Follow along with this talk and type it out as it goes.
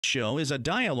Show is a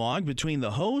dialogue between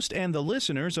the host and the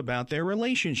listeners about their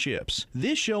relationships.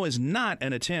 This show is not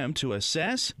an attempt to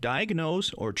assess,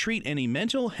 diagnose, or treat any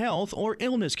mental health or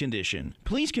illness condition.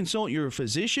 Please consult your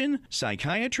physician,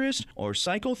 psychiatrist, or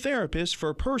psychotherapist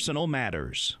for personal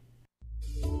matters.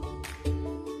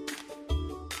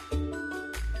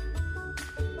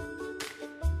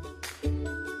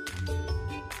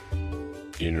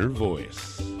 Inner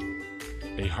Voice,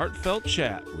 a heartfelt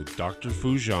chat with Dr.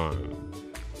 Foojan.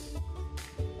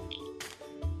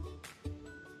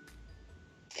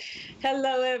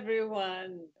 Hello,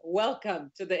 everyone.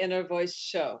 Welcome to the Inner Voice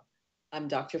Show. I'm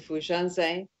Dr. Foojan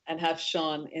Zeine and have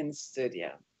Sean in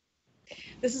studio.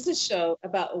 This is a show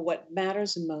about what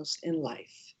matters most in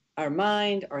life. Our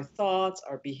mind, our thoughts,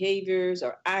 our behaviors,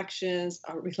 our actions,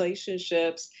 our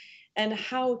relationships, and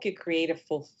how we could create a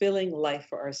fulfilling life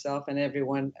for ourselves and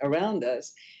everyone around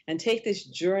us, and take this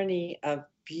journey of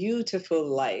beautiful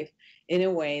life in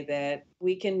a way that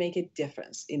we can make a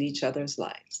difference in each other's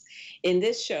lives. In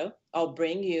this show, I'll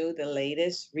bring you the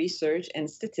latest research and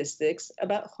statistics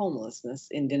about homelessness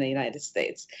in the United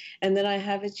States. And then I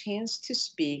have a chance to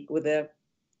speak with an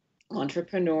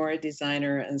entrepreneur,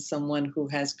 designer, and someone who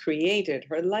has created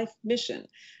her life mission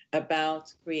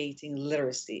about creating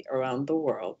literacy around the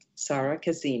world, Sara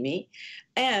Kazimi.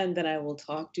 And then I will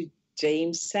talk to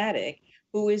Sadigh,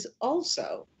 who is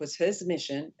also, was his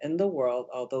mission in the world,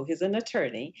 although he's an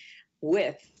attorney,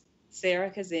 with Sara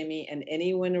Kazimi and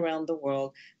anyone around the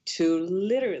world to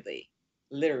literally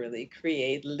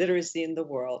create literacy in the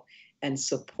world and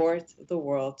support the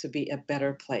world to be a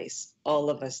better place, all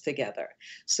of us together.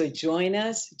 So join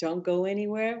us. Don't go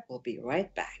anywhere. We'll be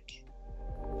right back.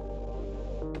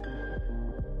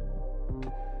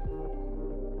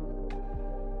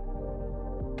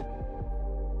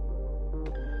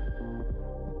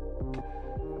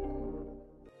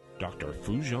 Dr.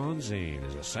 Foojan Zeine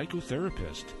is a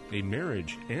psychotherapist, a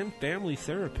marriage and family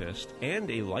therapist,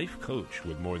 and a life coach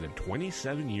with more than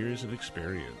 27 years of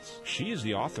experience. She is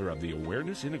the author of the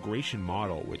Awareness Integration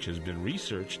Model, which has been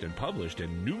researched and published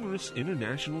in numerous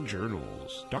international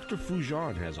journals. Dr.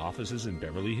 Foojan has offices in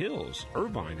Beverly Hills,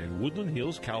 Irvine, and Woodland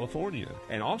Hills, California,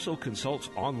 and also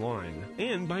consults online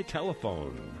and by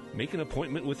telephone. Make an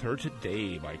appointment with her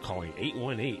today by calling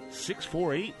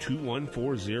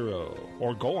 818-648-2140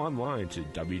 or go online to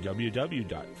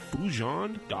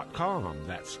www.foojan.com.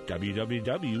 That's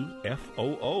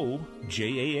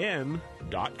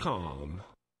www.foojan.com.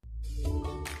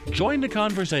 Join the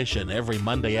conversation every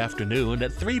Monday afternoon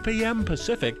at 3 p.m.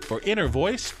 Pacific for Inner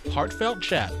Voice Heartfelt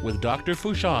Chat with Dr.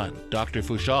 Foojan. Dr.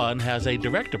 Foojan has a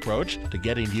direct approach to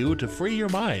getting you to free your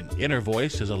mind. Inner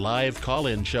Voice is a live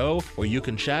call-in show where you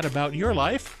can chat about your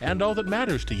life and all that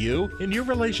matters to you in your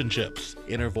relationships.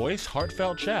 Inner Voice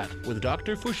Heartfelt Chat with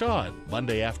Dr. Foojan,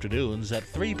 Monday afternoons at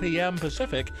 3 p.m.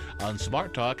 Pacific on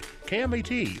Smart Talk,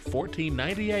 KMET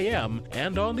 1490 AM,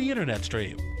 and on the Internet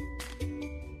stream.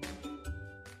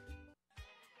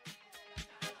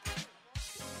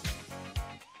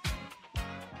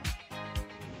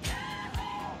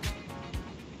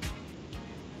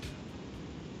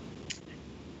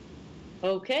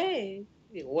 Okay,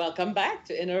 welcome back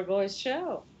to Inner Voice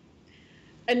Show.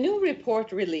 A new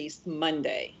report released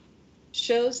Monday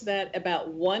shows that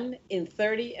about 1 in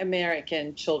 30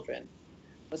 American children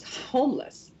was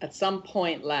homeless at some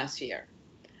point last year.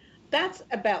 That's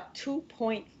about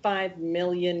 2.5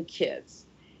 million kids,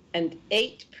 an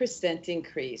 8%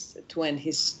 increase to an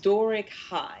historic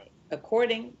high,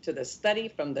 according to the study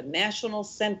from the National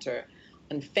Center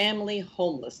on Family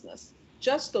Homelessness.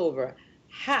 Just over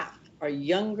half are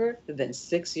younger than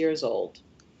 6 years old.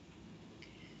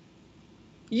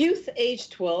 Youth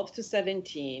aged 12 to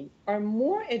 17 are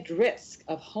more at risk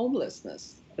of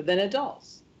homelessness than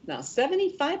adults. Now,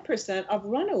 75% of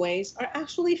runaways are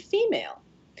actually female.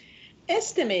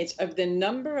 Estimates of the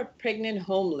number of pregnant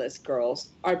homeless girls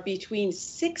are between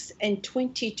 6 and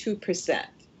 22%.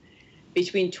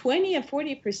 Between 20 and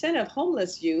 40% of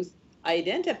homeless youth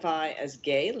identify as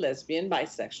gay, lesbian,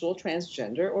 bisexual,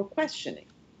 transgender, or questioning.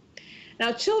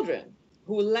 Now, children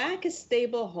who lack a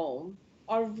stable home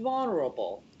are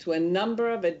vulnerable to a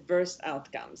number of adverse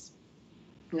outcomes.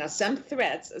 Now, some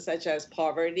threats, such as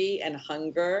poverty and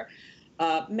hunger,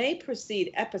 may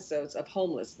precede episodes of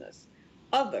homelessness.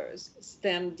 Others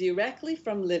stem directly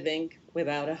from living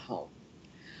without a home.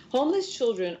 Homeless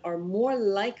children are more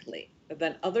likely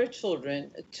than other children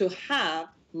to have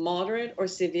moderate or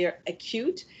severe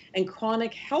acute and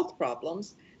chronic health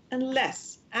problems and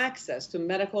less access to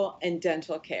medical and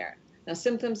dental care. Now,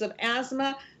 symptoms of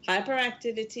asthma,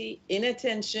 hyperactivity,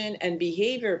 inattention, and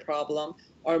behavior problem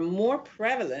are more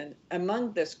prevalent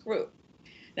among this group.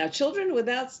 Now, children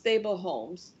without stable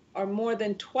homes are more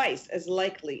than twice as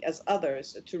likely as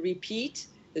others to repeat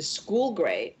the school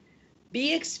grade,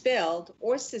 be expelled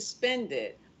or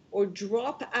suspended, or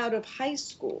drop out of high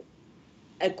school.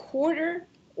 A quarter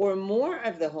or more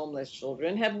of the homeless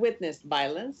children have witnessed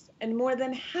violence, and more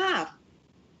than half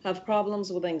have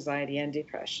problems with anxiety and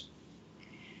depression.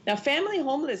 Now, family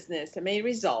homelessness may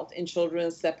result in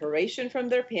children's separation from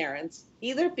their parents,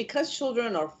 either because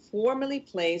children are formally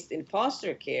placed in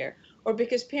foster care or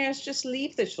because parents just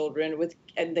leave the children with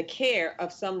the care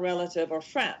of some relative or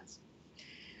friends.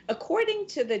 According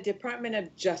to the Department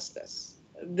of Justice,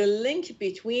 the link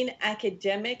between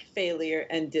academic failure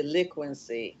and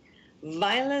delinquency,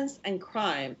 violence and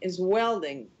crime is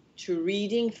welding to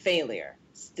reading failure.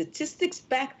 Statistics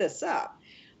back this up.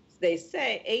 They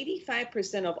say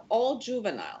 85% of all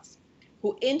juveniles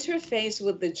who interface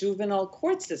with the juvenile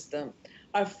court system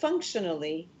are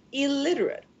functionally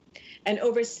illiterate. And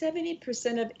over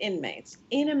 70% of inmates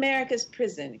in America's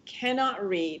prison cannot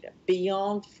read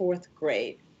beyond fourth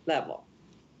grade level.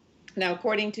 Now,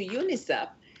 according to UNICEF,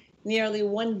 nearly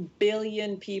 1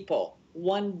 billion people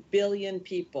will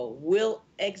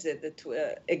exit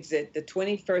the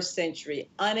 21st century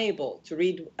unable to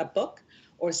read a book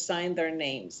or sign their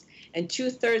names, and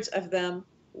 2/3 of them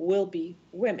will be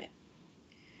women.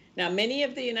 Now, many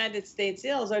of the United States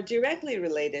ills are directly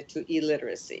related to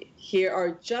illiteracy. Here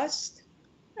are just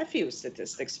a few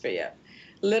statistics for you.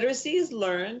 Literacy is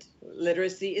learned,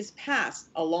 literacy is passed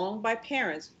along by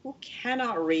parents who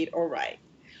cannot read or write.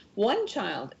 1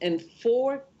 child in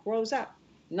 4 grows up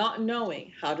not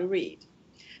knowing how to read.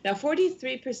 Now,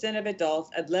 43% of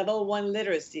adults at level 1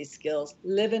 literacy skills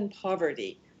live in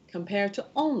poverty, compared to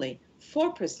only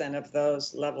 4% of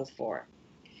those level 4.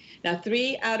 Now,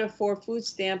 3 out of 4 food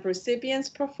stamp recipients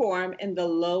perform in the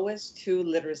lowest 2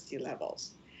 literacy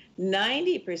levels.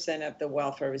 90% of the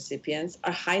welfare recipients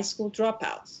are high school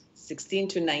dropouts. 16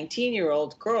 to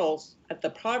 19-year-old girls at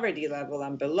the poverty level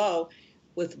and below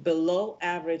with below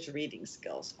average reading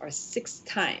skills are 6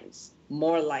 times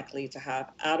more likely to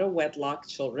have out-of-wedlock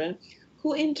children,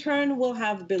 who in turn will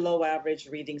have below average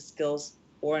reading skills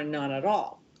or none at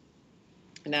all.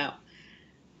 Now,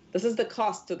 this is the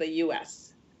cost to the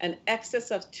U.S. An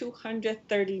excess of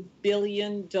 $230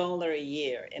 billion a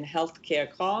year in healthcare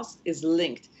costs is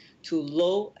linked to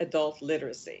low adult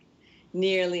literacy.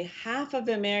 Nearly half of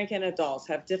American adults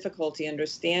have difficulty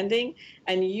understanding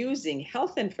and using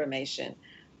health information,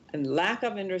 and lack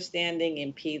of understanding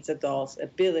impedes adults'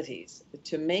 abilities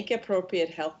to make appropriate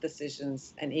health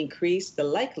decisions and increase the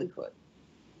likelihood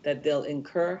that they'll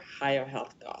incur higher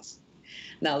health costs.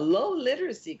 Now, low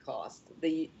literacy costs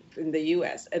in the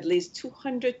U.S. at least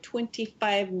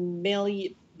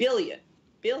 $225 billion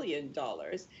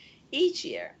each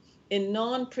year in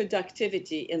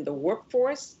non-productivity in the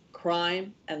workforce,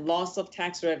 crime, and loss of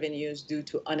tax revenues due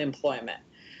to unemployment.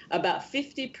 About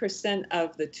 50%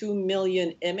 of the 2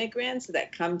 million immigrants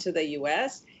that come to the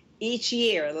U.S. each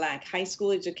year lack high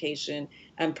school education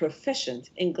and proficient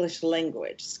English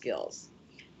language skills.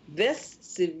 This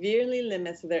severely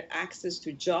limits their access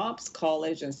to jobs,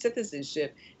 college, and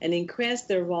citizenship, and increases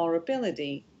their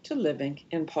vulnerability to living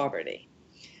in poverty.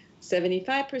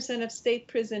 75% of state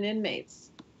prison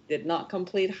inmates did not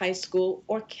complete high school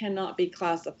or cannot be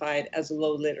classified as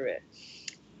low literate.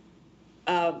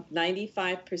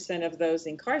 95% of those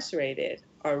incarcerated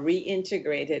are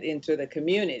reintegrated into the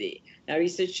community. Now,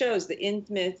 research shows the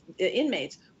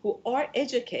inmates who are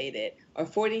educated are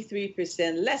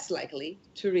 43% less likely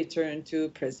to return to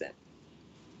prison.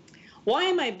 Why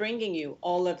am I bringing you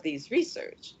all of these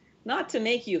research? Not to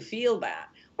make you feel bad,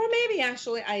 or maybe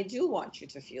actually I do want you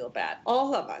to feel bad.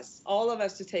 All of us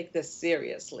to take this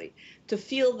seriously, to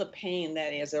feel the pain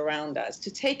that is around us,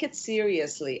 to take it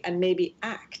seriously and maybe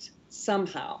act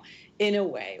somehow in a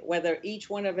way, whether each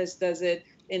one of us does it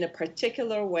in a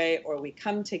particular way or we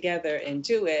come together and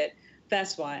do it.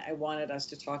 That's why I wanted us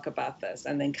to talk about this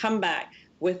and then come back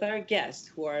with our guests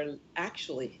who are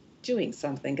actually doing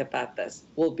something about this.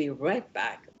 We'll be right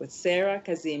back with Sara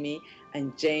Kazimi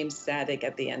and James Sadigh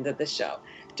at the end of the show.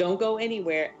 Don't go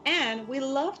anywhere, and we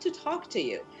love to talk to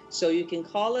you. So you can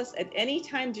call us at any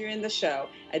time during the show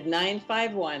at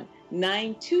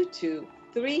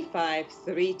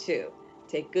 951-922-3532.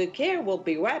 Take good care. We'll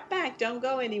be right back. Don't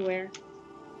go anywhere.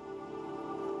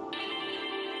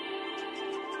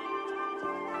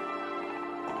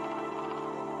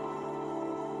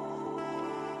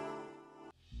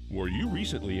 Were you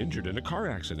recently injured in a car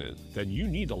accident? Then you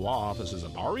need the law offices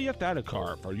of Aria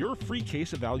Thadakar for your free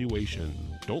case evaluation.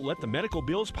 Don't let the medical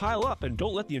bills pile up, and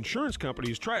don't let the insurance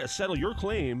companies try to settle your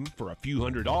claim for a few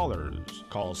 $100s.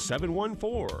 Call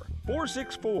 714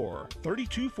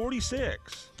 464-3246.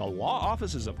 The law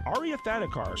offices of Arya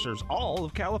Fadikar serves all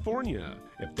of California.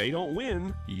 If they don't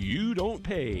win, you don't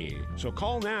pay. So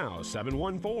call now,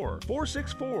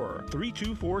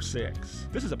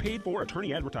 714-464-3246. This is a paid-for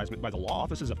attorney advertisement by the law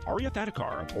offices of Arya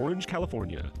Fadikar of Orange,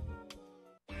 California.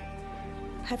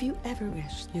 Have you ever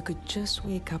wished you could just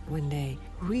wake up one day,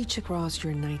 reach across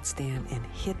your nightstand, and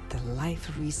hit the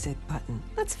life reset button?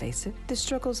 Let's face it, the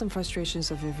struggles and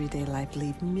frustrations of everyday life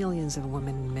leave millions of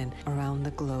women and men around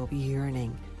the globe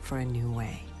yearning for a new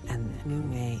way. And the new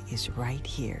way is right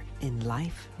here in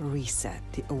Life Reset,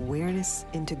 the awareness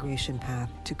integration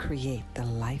path to create the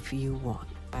life you want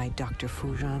by Dr.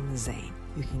 Foojan Zeine.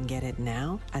 You can get it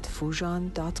now at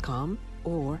Foojan.com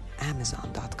or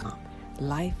Amazon.com.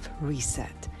 Life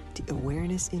Reset, the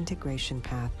awareness integration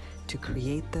path to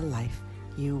create the life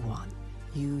you want.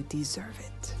 You deserve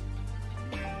it.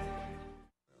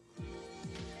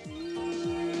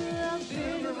 I've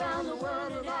been around the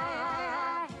world and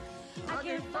I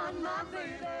can't find my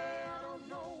baby. I don't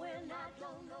know when, I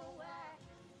don't know why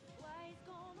it's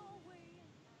gone away.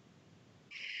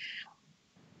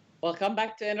 Welcome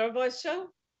back to Inner Voice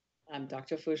Show. I'm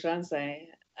Dr. Foojan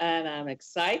Zeine, and I'm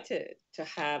excited to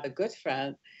have a good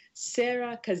friend,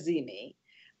 Sara Kazimi,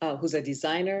 who's a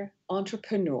designer,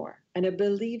 entrepreneur, and a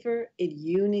believer in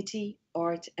unity,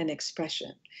 art, and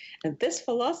expression. And this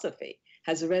philosophy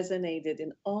has resonated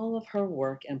in all of her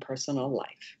work and personal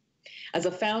life. As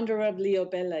a founder of Leo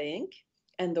Bella Inc.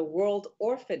 and the World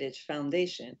Orphanage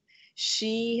Foundation,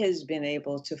 she has been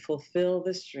able to fulfill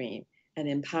this dream and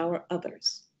empower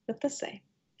others with the same.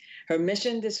 Her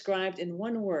mission, described in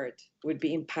one word, would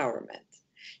be empowerment.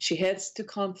 She heads to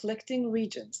conflicting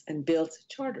regions and builds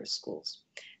charter schools.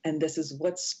 And this is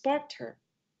what sparked her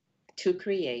to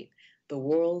create the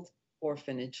World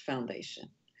Orphanage Foundation,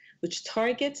 which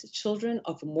targets children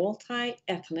of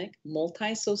multi-ethnic,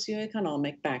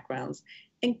 multi-socioeconomic backgrounds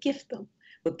and gift them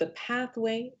with the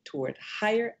pathway toward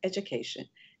higher education,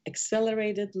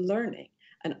 accelerated learning,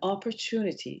 and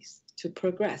opportunities to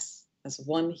progress as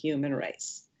one human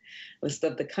race. List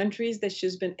of the countries that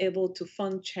she's been able to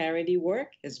fund charity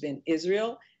work has been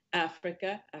Israel,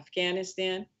 Africa,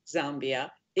 Afghanistan,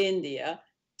 Zambia, India,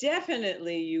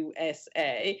 definitely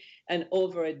USA, and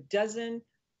over a dozen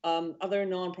other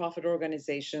nonprofit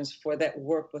organizations for that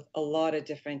work with a lot of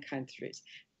different countries.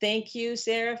 Thank you,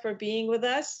 Sara, for being with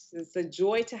us. It's a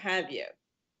joy to have you.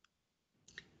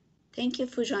 Thank you,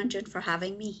 Foojan, for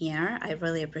having me here. I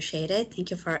really appreciate it. Thank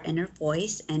you for our Inner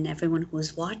Voice and everyone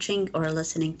who's watching or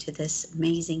listening to this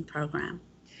amazing program.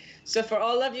 So for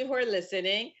all of you who are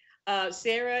listening,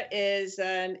 Sara is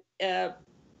an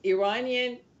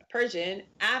Iranian, Persian,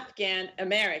 Afghan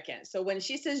American. So when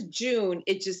she says June,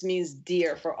 it just means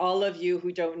dear. For all of you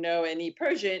who don't know any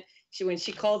Persian, when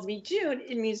she calls me June,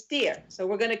 it means dear. So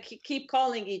we're going to keep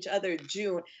calling each other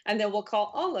June, and then we'll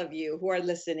call all of you who are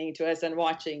listening to us and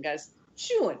watching us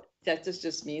June. That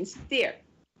just means dear.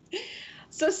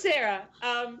 So Sara,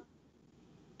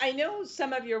 I know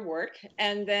some of your work,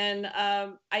 and then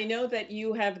I know that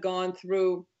you have gone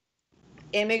through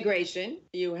immigration.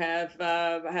 You have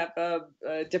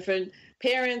different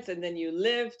parents, and then you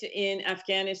lived in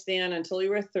Afghanistan until you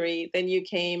were 3. Then you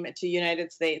came to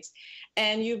United States,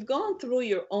 and you've gone through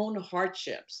your own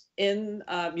hardships in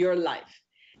your life,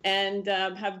 and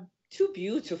have 2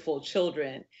 beautiful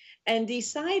children, and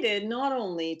decided not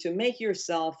only to make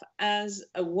yourself as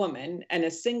a woman and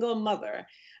a single mother,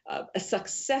 a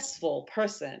successful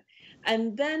person,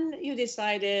 and then you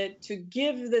decided to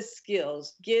give the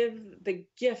skills, give the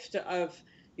gift of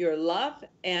your love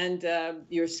and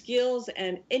your skills,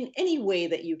 and in any way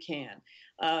that you can,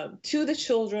 to the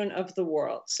children of the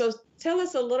world. So tell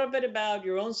us a little bit about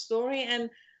your own story and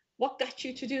what got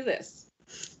you to do this.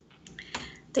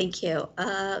 Thank you.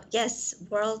 Yes,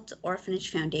 World Orphanage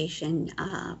Foundation,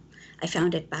 I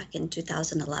founded back in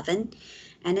 2011,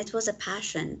 and it was a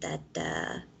passion that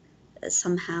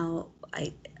somehow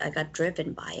I got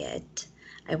driven by it.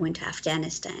 I went to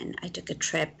Afghanistan. I took a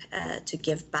trip to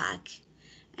give back,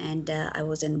 and I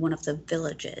was in one of the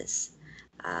villages.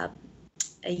 A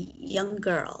young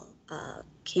girl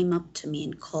came up to me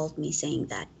and called me saying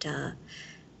that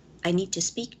I need to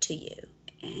speak to you.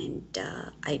 And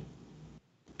I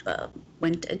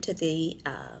went into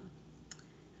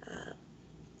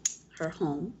her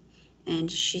home,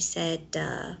 and she said,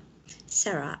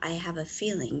 Sara, I have a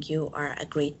feeling you are a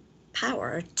great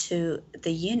power to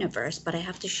the universe, but I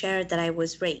have to share that I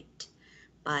was raped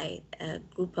by a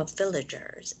group of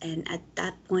villagers. And at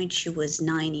that point, she was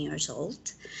 9 years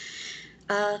old.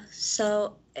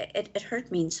 So it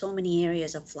hurt me in so many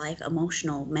areas of life,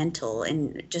 emotional, mental,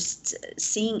 and just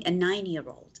seeing a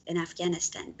 9-year-old in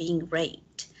Afghanistan being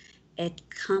raped, it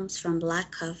comes from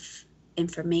lack of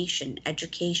information,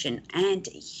 education, and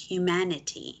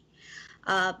humanity.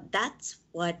 That's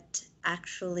what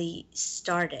actually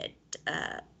started.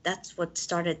 That's what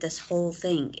started this whole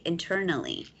thing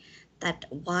internally. That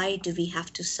why do we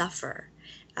have to suffer?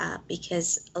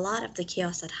 Because a lot of the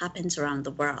chaos that happens around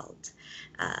the world,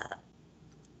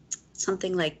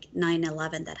 something like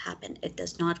 9/11 that happened, it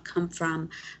does not come from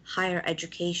higher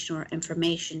education or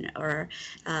information or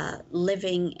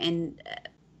living in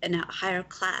a higher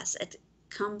class. It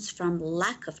comes from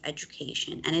lack of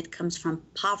education, and it comes from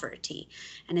poverty,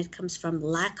 and it comes from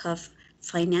lack of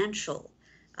financial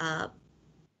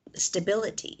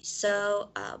stability.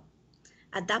 So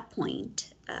at that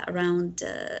point, around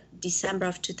December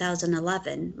of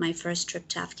 2011, my first trip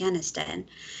to Afghanistan,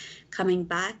 coming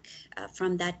back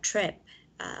from that trip,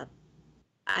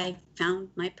 I found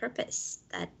my purpose.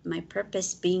 That my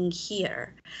purpose being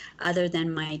here, other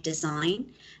than my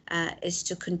design, is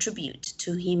to contribute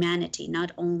to humanity,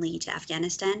 not only to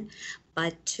Afghanistan,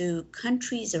 but to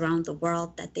countries around the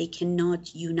world that they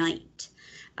cannot unite.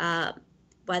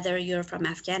 Whether you're from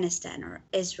Afghanistan or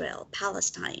Israel,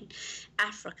 Palestine,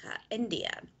 Africa,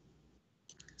 India.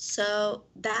 So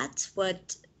that's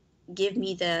what gave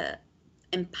me the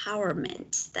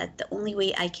empowerment that the only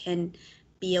way I can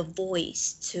be a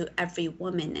voice to every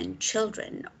woman and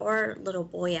children or little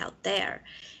boy out there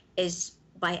is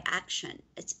by action.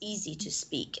 It's easy to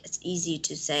speak. It's easy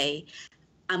to say,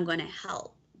 I'm going to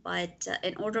help. But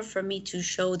in order for me to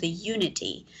show the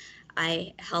unity,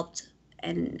 I helped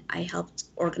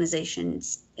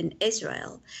organizations in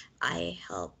Israel. I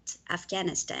helped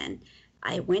Afghanistan.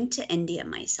 I went to India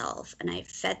myself, and I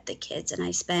fed the kids, and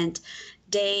I spent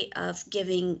day of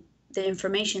giving the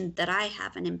information that I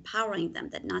have and empowering them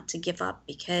that not to give up,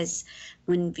 because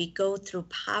when we go through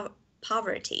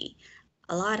poverty,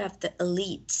 a lot of the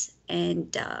elites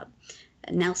and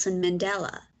Nelson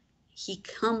Mandela, he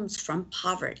comes from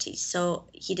poverty, so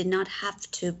he did not have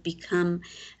to become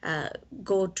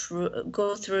go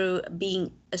through being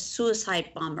a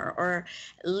suicide bomber or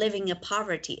living a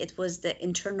poverty. It was the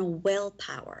internal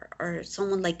willpower, or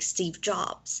someone like Steve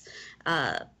Jobs.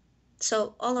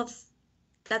 So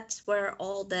that's where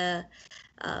all the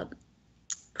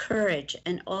courage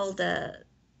and all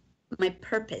my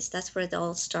purpose, that's where it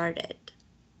all started.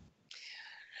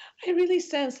 I really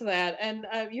sense that. And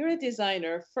you're a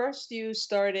designer. First, you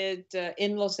started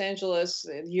in Los Angeles,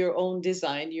 your own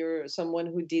design. You're someone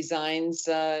who designs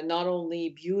not only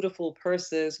beautiful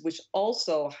purses, which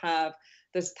also have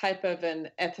this type of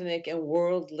an ethnic and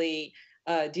worldly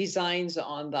designs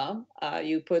on them.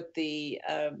 You put the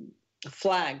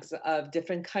flags of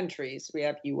different countries. We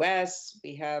have US,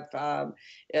 we have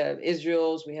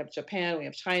Israel's, we have Japan, we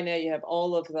have China, you have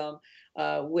all of them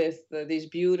with these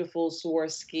beautiful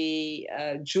Swarovski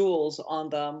jewels on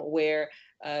them where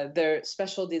they're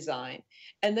special design.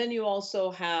 And then you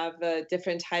also have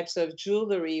different types of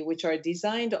jewelry which are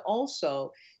designed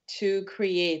also to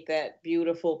create that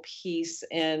beautiful peace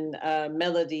and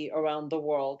melody around the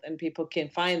world, and people can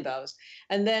find those.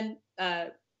 And then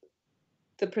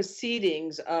the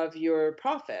proceedings of your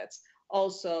profits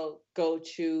also go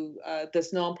to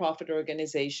this nonprofit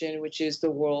organization, which is the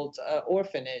World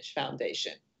Orphanage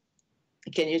Foundation.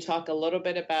 Can you talk a little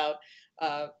bit about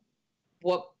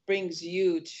what brings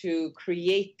you to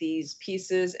create these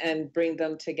pieces and bring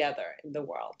them together in the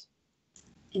world?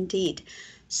 Indeed.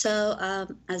 So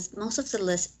as most of the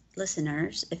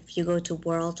listeners, if you go to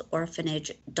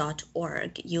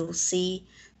worldorphanage.org, you'll see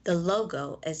the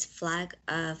logo is flag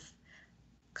of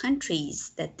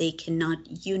countries that they cannot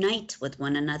unite with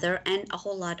one another, and a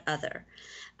whole lot other.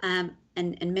 And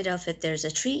in middle of it, there's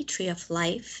a tree of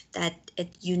life, that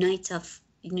it unites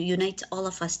all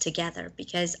of us together,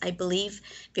 because I believe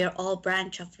we are all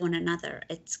branch of one another.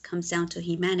 It comes down to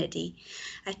humanity.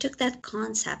 I took that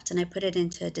concept and I put it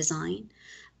into a design,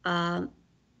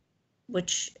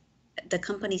 which the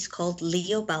company's called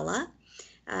Leo Bella.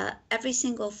 Every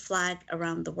single flag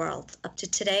around the world. Up to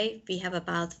today, we have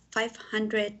about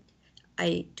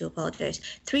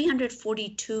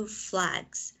 342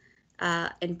 flags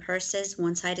in purses.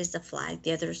 One side is the flag,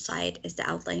 the other side is the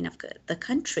outline of the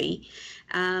country.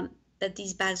 That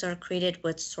these bags are created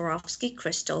with Swarovski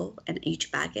crystal, and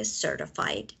each bag is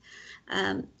certified.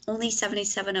 Only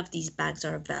 77 of these bags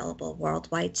are available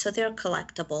worldwide, so they're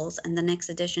collectibles, and the next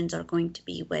editions are going to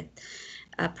be with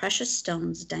precious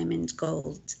stones, diamonds,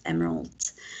 gold,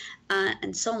 emeralds,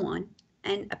 and so on.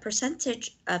 And a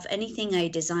percentage of anything I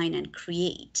design and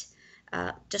create,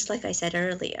 just like I said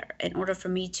earlier, in order for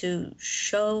me to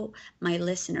show my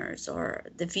listeners or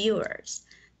the viewers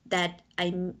that I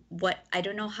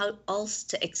don't know how else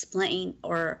to explain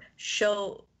or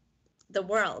show the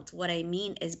world. What I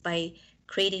mean is by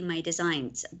creating my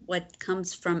designs, what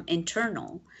comes from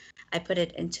internal, I put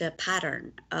it into a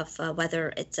pattern of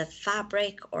whether it's a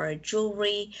fabric or a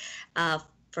jewelry,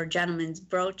 for gentlemen's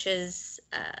brooches,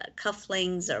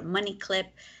 cufflinks, or money clip,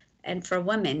 and for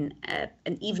women,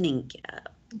 an evening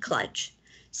clutch.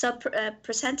 So a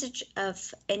percentage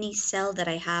of any sale that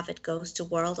I have, it goes to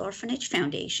World Orphanage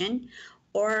Foundation,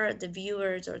 or the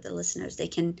viewers or the listeners, they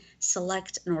can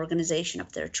select an organization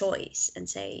of their choice and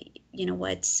say, you know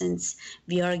what, since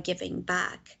we are giving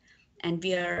back and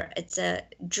it's a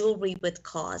jewelry with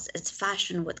cause, it's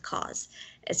fashion with cause.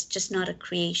 It's just not a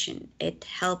creation. It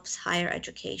helps higher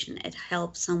education. It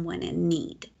helps someone in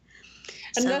need.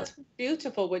 And that's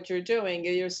beautiful what you're doing.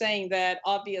 You're saying that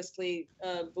obviously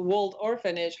the World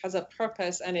Orphanage has a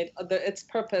purpose, and its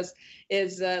purpose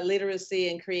is literacy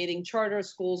and creating charter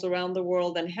schools around the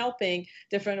world and helping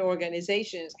different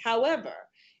organizations. However,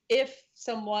 if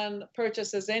someone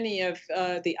purchases any of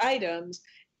the items,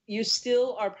 you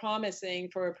still are promising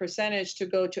for a percentage to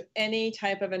go to any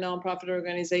type of a nonprofit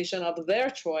organization of their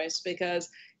choice, because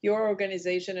your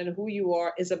organization and who you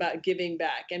are is about giving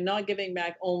back, and not giving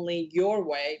back only your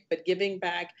way, but giving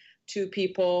back to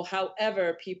people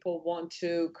however people want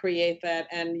to create that.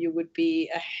 And you would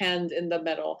be a hand in the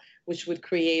middle, which would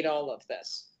create all of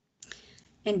this.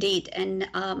 Indeed. And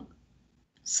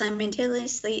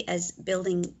simultaneously as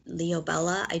building Leo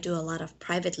Bella, I do a lot of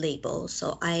private labels.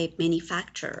 So I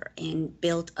manufacture and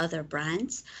build other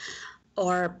brands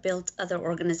or build other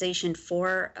organizations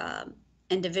for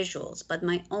individuals. But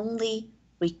my only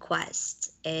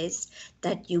request is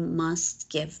that you must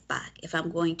give back. If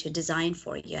I'm going to design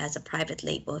for you as a private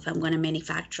label, if I'm going to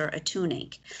manufacture a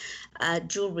tunic, a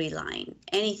jewelry line,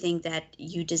 anything that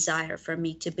you desire for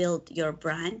me to build your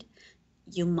brand,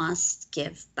 you must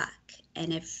give back.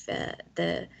 And if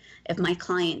my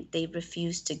client, they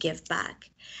refuse to give back,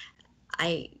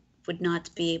 I would not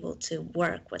be able to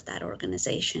work with that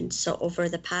organization. So over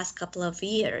the past couple of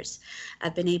years,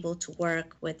 I've been able to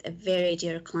work with a very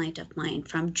dear client of mine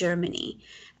from Germany,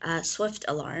 Swift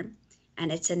Alarm,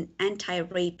 and it's an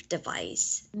anti-rape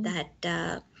device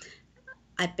that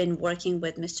I've been working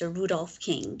with Mr. Rudolph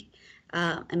King,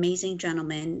 amazing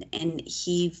gentleman, and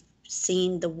he's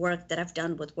seen the work that I've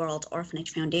done with World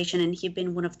Orphanage Foundation, and he's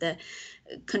been one of the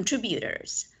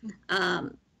contributors.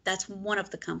 That's one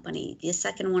of the company. The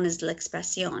second one is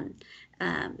L'Expression.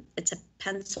 It's a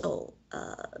pencil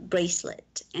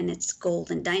bracelet, and it's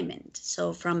gold and diamond.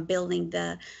 So from building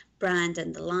the brand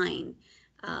and the line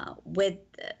with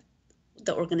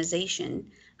the organization,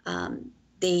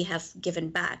 they have given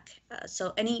back.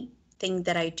 So anything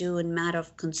that I do in matter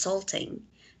of consulting,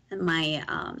 my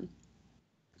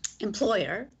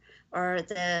employer or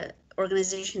the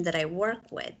organization that I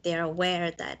work with, they're aware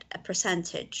that a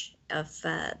percentage of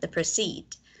the proceed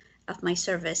of my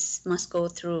service must go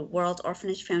through World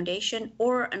Orphanage Foundation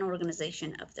or an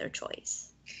organization of their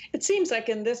choice. It seems like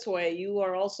in this way, you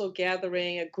are also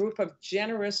gathering a group of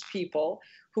generous people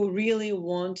who really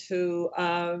want to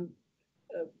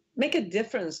make a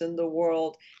difference in the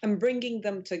world, and bringing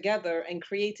them together and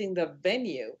creating the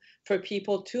venue for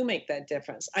people to make that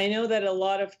difference. I know that a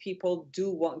lot of people do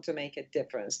want to make a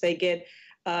difference. They get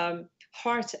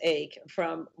heartache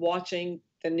from watching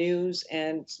the news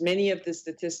and many of the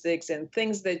statistics and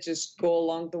things that just go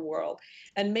along the world,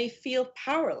 and may feel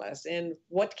powerless in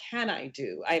what can I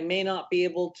do? I may not be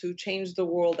able to change the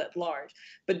world at large,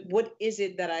 but what is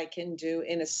it that I can do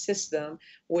in a system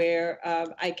where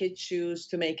I could choose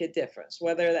to make a difference,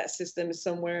 whether that system is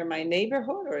somewhere in my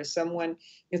neighborhood or it's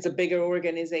a bigger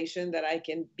organization that I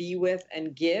can be with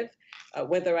and give.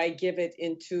 Whether I give it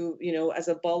into, as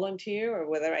a volunteer, or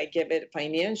whether I give it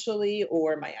financially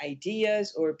or my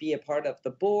ideas, or be a part of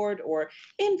the board or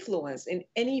influence in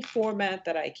any format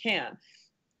that I can.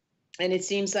 And it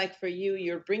seems like for you,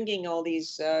 you're bringing all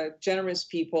these generous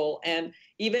people, and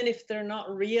even if they're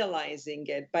not realizing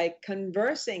it, by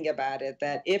conversing about it,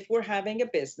 that if we're having a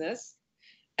business,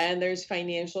 and there's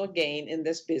financial gain in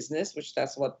this business, which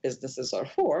that's what businesses are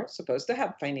for, supposed to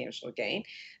have financial gain,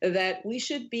 that we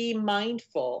should be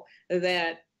mindful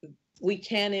that we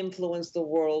can influence the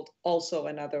world also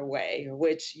another way,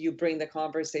 which you bring the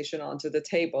conversation onto the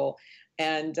table.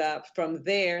 And from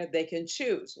there, they can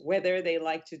choose whether they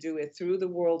like to do it through the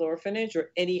World Orphanage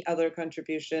or any other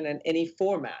contribution and any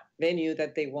format, venue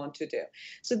that they want to do.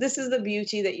 So this is the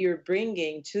beauty that you're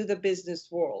bringing to the business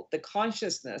world, the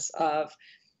consciousness of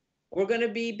We're going to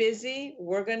be busy.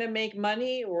 We're going to make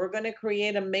money. We're going to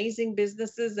create amazing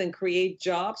businesses and create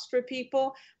jobs for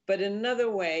people. But in another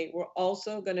way, we're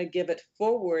also going to give it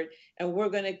forward, and we're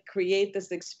going to create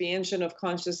this expansion of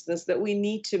consciousness that we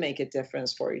need to make a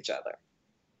difference for each other.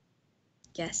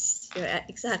 Yes, you're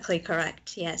exactly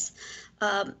correct. Yes.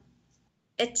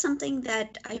 It's something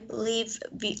that I believe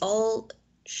we all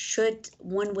should,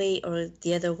 one way or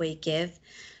the other way, give.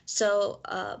 So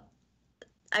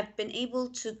I've been able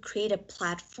to create a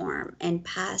platform in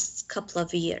past couple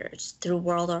of years through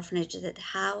World Orphanage that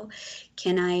how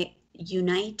can I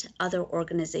unite other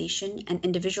organizations and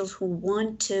individuals who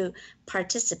want to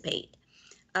participate.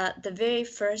 The very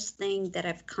first thing that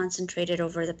I've concentrated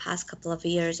over the past couple of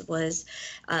years was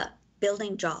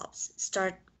building jobs.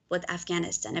 Start with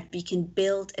Afghanistan. If we can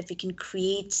build, if we can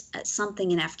create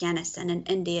something in Afghanistan and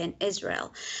India and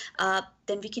Israel,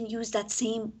 then we can use that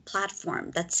same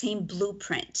platform, that same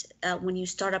blueprint. When you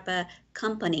start up a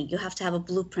company, you have to have a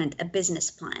blueprint, a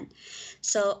business plan.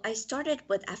 So I started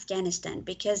with Afghanistan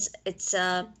because it's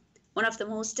one of the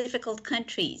most difficult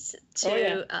countries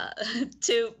to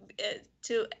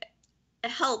to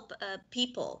help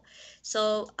people.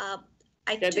 So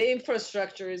the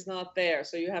infrastructure is not there.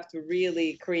 So you have to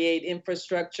really create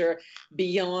infrastructure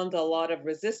beyond a lot of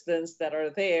resistance that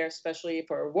are there, especially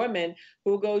for a woman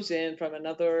who goes in from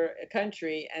another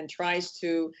country and tries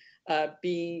to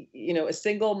be, a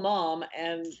single mom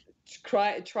and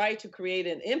try to create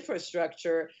an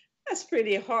infrastructure. That's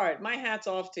pretty hard. My hat's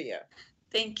off to you.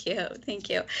 Thank you. Thank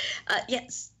you.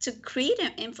 Yes, to create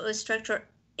an infrastructure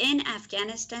in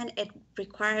Afghanistan, it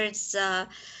requires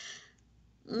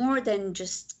more than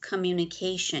just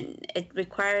communication. It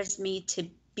requires me to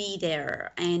be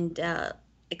there and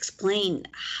explain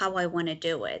how I want to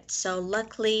do it. So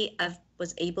luckily, I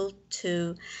was able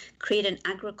to create an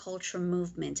agriculture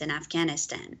movement in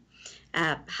Afghanistan.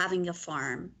 Having a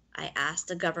farm, I asked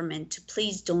the government to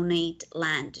please donate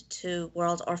land to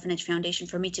World Orphanage Foundation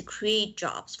for me to create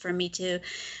jobs, for me to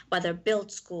whether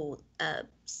build school,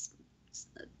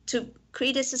 to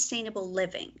create a sustainable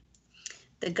living.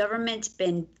 The government's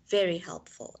been very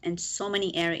helpful in so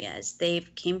many areas. They've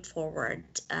came forward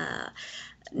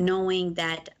knowing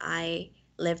that I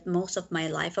lived most of my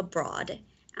life abroad.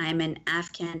 I'm an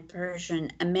Afghan,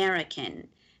 Persian, American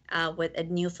with a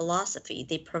new philosophy.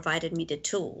 They provided me the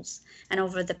tools. And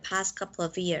over the past couple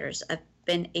of years, I've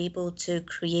been able to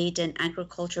create an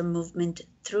agriculture movement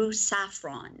through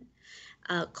saffron,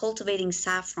 cultivating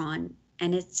saffron,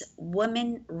 and it's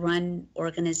women-run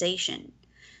organization.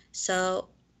 So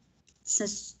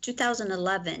since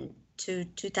 2011 to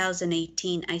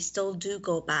 2018, I still do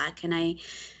go back and I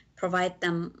provide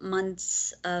them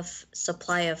months of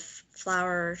supply of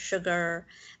flour, sugar,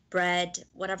 bread,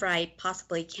 whatever I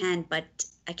possibly can, but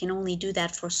I can only do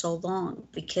that for so long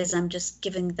because I'm just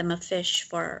giving them a fish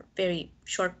for a very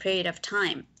short period of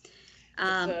time.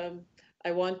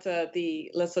 I want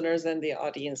the listeners and the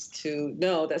audience to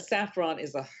know that saffron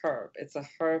is a herb. It's a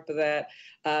herb that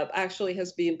actually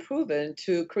has been proven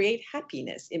to create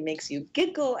happiness. It makes you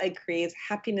giggle. It creates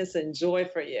happiness and joy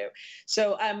for you.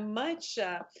 So I'm much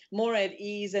more at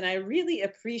ease, and I really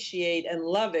appreciate and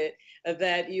love it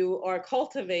that you are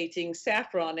cultivating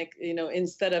saffron,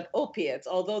 instead of opiates,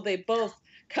 although they both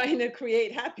kind of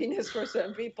create happiness for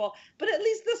some people, but at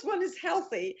least this one is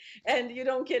healthy and you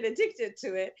don't get addicted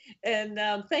to it. And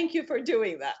thank you for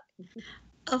doing that.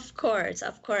 Of course,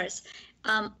 of course.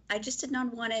 I just did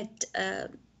not want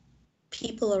it,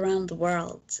 people around the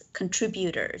world,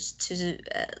 contributors, to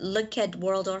look at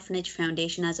World Orphanage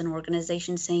Foundation as an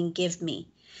organization saying, give me.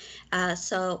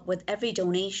 So with every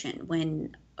donation,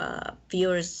 when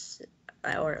viewers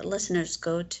or listeners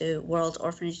go to World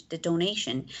Orphanage, the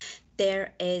donation,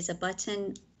 there is a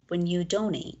button when you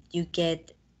donate, you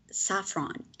get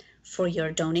saffron for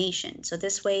your donation. So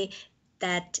this way,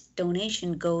 that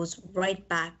donation goes right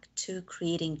back to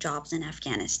creating jobs in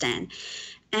Afghanistan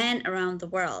and around the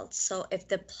world. So if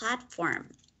the platform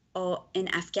or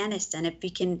in Afghanistan, if we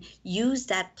can use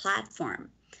that platform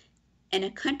in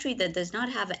a country that does not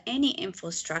have any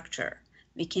infrastructure,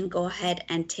 we can go ahead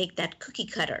and take that cookie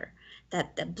cutter,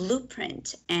 that the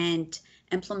blueprint, and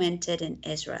implement it in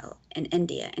Israel, in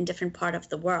India, in different part of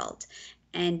the world.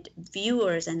 And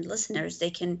viewers and listeners, they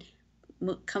can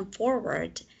come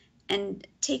forward and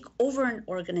take over an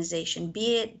organization,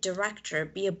 be a director,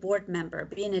 be a board member,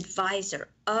 be an advisor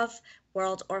of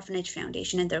World Orphanage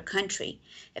Foundation in their country.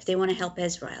 If they want to help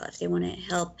Israel, if they want to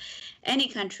help any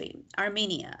country,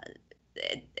 Armenia,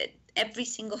 every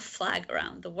single flag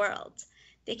around the world,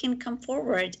 they can come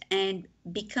forward and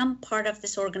become part of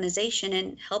this organization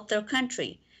and help their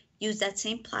country use that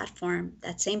same platform,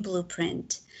 that same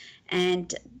blueprint,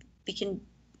 and we can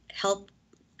help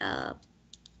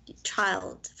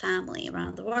child, family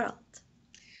around the world.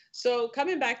 So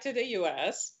coming back to the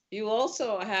U.S., you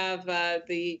also have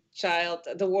the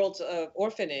World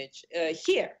Orphanage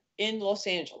here in Los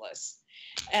Angeles.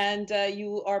 And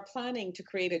you are planning to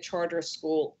create a charter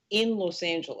school in Los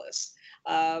Angeles.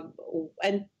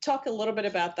 And talk a little bit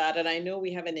about that. And I know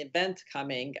we have an event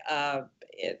coming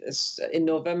it's in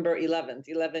November 11th,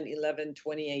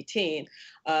 11/11/2018,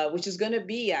 which is going to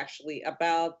be actually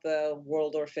about the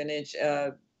World Orphanage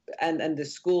and the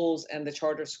schools and the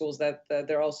charter schools that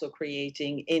they're also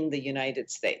creating in the United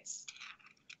States.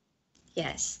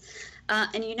 Yes.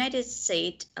 In the United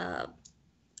States,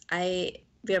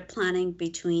 we are planning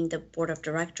between the board of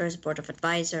directors, board of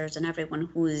advisors, and everyone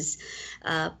who is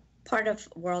part of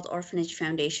World Orphanage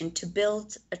Foundation to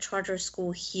build a charter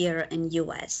school here in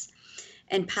U.S.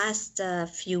 In past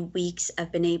few weeks,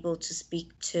 I've been able to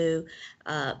speak to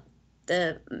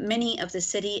many of the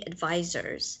city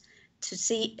advisors to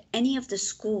see any of the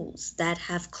schools that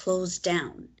have closed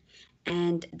down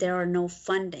and there are no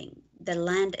funding. The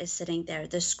land is sitting there.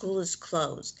 The school is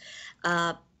closed.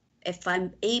 If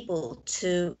I'm able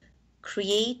to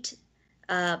create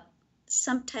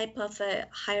some type of a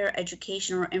higher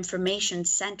education or information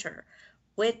center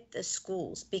with the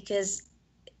schools, because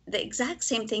the exact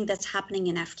same thing that's happening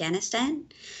in Afghanistan,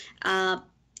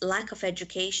 lack of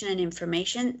education and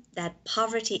information, that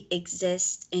poverty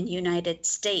exists in United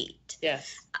States.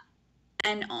 Yes.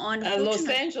 And on Los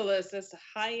Angeles is the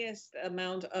highest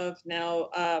amount of now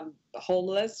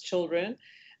homeless children,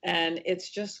 and it's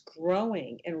just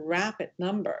growing in rapid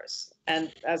numbers.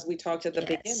 And as we talked at the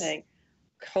beginning,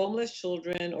 homeless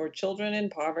children or children in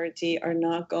poverty are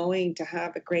not going to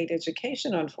have a great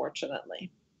education,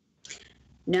 unfortunately.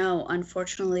 No,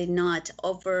 unfortunately not.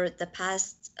 Over the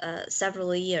past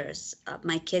several years,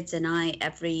 my kids and I,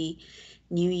 every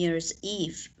New Year's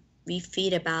Eve, we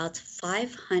feed about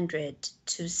 500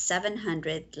 to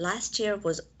 700. Last year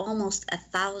was almost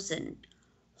 1,000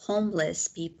 homeless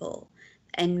people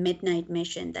and Midnight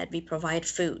Mission that we provide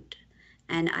food.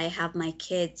 And I have my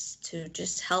kids to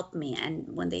just help me. And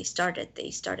when they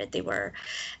were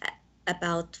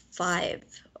about 5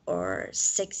 or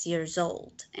 6 years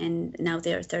old, and now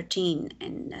they're 13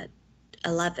 and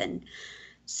 11.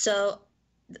 So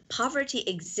poverty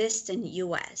exists in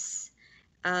U.S.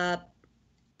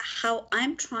 How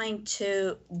I'm trying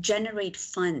to generate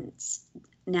funds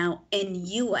now in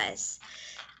U.S.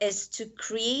 is to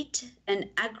create an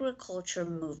agriculture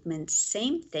movement,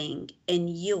 same thing in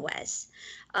U.S.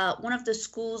 One of the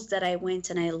schools that I went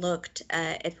and I looked,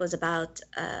 it was about,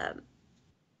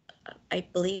 I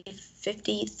believe,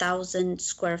 50,000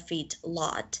 square feet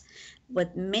lot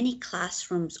with many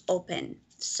classrooms open.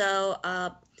 So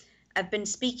I've been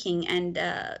speaking and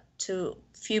to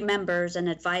few members and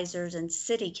advisors and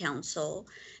city council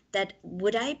that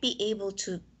would I be able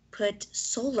to put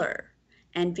solar,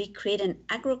 and we create an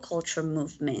agriculture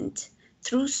movement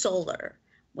through solar.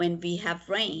 When we have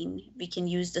rain, we can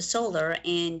use the solar,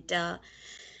 and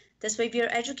this way we are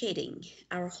educating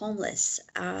our homeless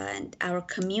and our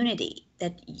community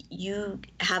that you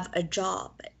have a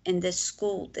job in this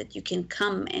school, that you can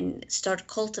come and start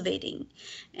cultivating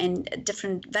and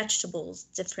different vegetables,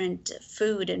 different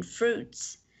food and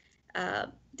fruits.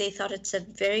 They thought it's a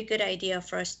very good idea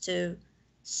for us to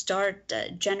start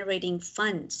generating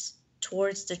funds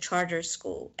towards the charter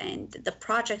school. And the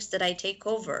projects that I take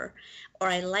over, or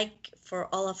I like for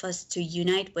all of us to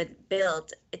unite with,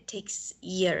 build, it takes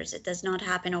years. It does not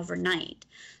happen overnight.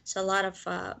 So a lot of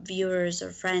viewers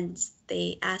or friends,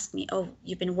 they ask me, oh,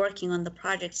 you've been working on the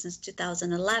project since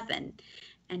 2011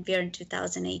 and we're in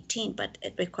 2018, but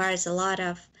it requires a lot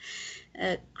of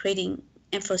creating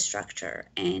infrastructure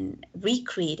and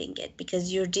recreating it,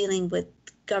 because you're dealing with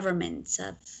governments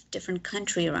of different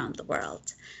countries around the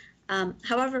world.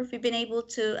 However, we've been able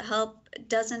to help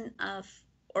dozens of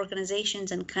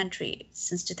organizations and countries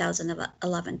since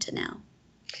 2011 to now.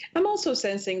 I'm also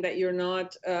sensing that you're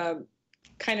not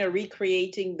kind of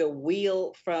recreating the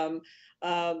wheel from,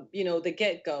 the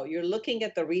get-go. You're looking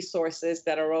at the resources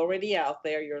that are already out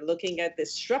there. You're looking at the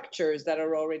structures that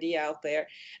are already out there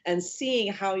and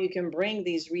seeing how you can bring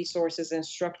these resources and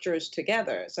structures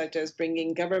together, such as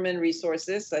bringing government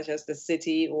resources, such as the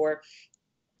city, or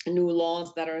new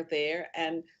laws that are there,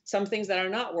 and some things that are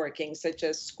not working, such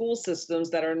as school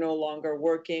systems that are no longer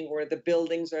working, or the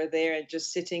buildings are there and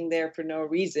just sitting there for no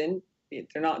reason.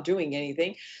 They're not doing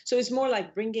anything. So it's more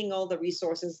like bringing all the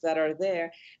resources that are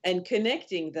there and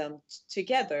connecting them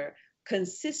together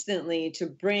consistently to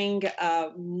bring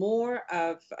more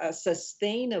of a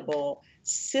sustainable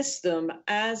system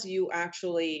as you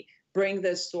actually bring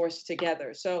this source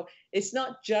together. So it's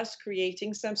not just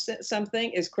creating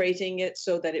something, it's creating it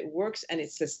so that it works and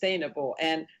it's sustainable.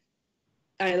 And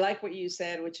I like what you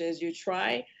said, which is you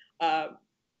try a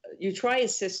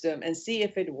system and see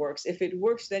if it works. If it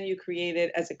works, then you create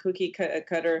it as a cookie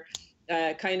cutter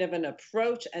kind of an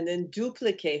approach and then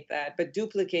duplicate that. But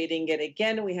duplicating it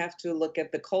again, we have to look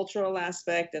at the cultural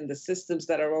aspect and the systems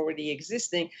that are already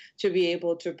existing to be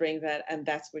able to bring that. And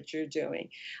that's what you're doing.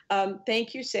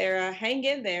 Thank you, Sara. Hang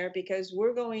in there because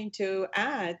we're going to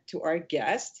add to our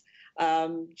guest.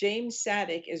 James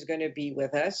Sadigh is going to be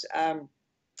with us.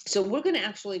 So we're going to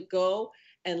actually go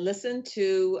and listen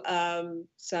to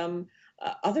some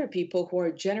other people who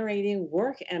are generating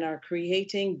work and are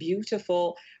creating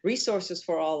beautiful resources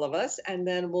for all of us. And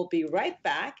then we'll be right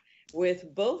back with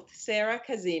both Sara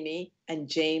Kazimi and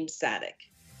James Sadigh.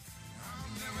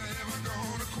 I'm never ever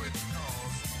gonna quit,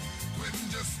 'cause quitting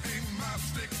just ain't my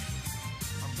stick.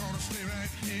 I'm gonna stay right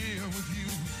here with you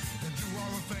and do all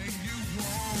the things you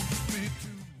want me to,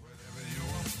 whatever you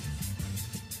want.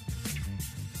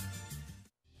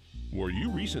 Were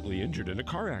you recently injured in a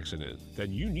car accident?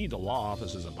 Then you need the law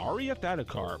offices of Aria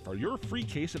Thadakar for your free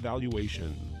case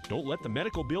evaluation. Don't let the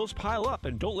medical bills pile up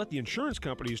and don't let the insurance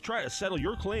companies try to settle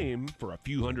your claim for a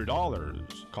few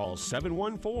 $100s. Call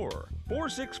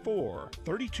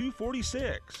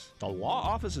 714-464-3246. The law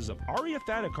offices of Aria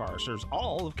Thadakar serves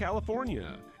all of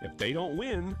California. If they don't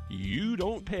win, you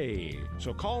don't pay.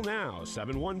 So call now,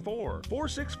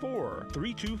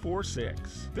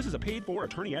 714-464-3246. This is a paid-for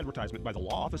attorney advertisement by the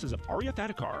law offices of Aria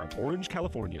Thadakar of Orange,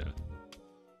 California.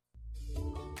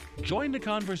 Join the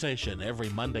conversation every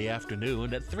Monday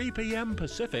afternoon at 3 p.m.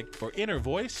 Pacific for Inner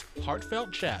Voice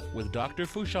Heartfelt Chat with Dr.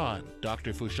 Foojan.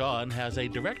 Dr. Foojan has a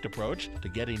direct approach to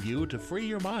getting you to free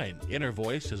your mind. Inner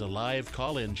Voice is a live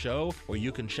call-in show where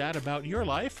you can chat about your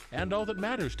life and all that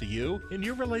matters to you in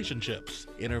your relationships.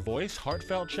 Inner Voice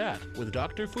Heartfelt Chat with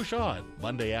Dr. Foojan,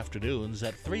 Monday afternoons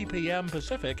at 3 p.m.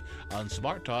 Pacific on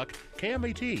Smart Talk,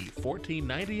 KMET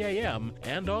 1490 AM,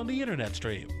 and on the Internet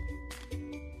stream.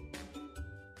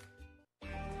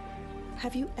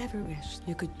 Have you ever wished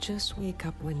you could just wake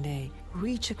up one day,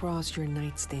 reach across your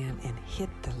nightstand, and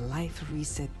hit the life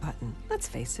reset button? Let's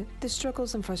face it, the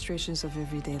struggles and frustrations of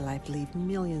everyday life leave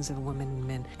millions of women and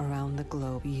men around the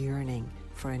globe yearning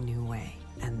for a new way.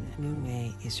 And the new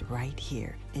way is right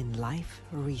here in Life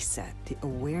Reset, the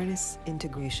awareness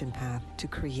integration path to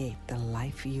create the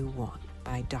life you want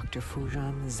by Dr.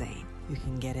 Foojan Zeine. You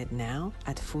can get it now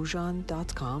at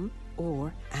Foojan.com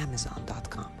or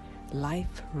Amazon.com.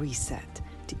 Life Reset,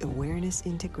 the awareness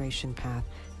integration path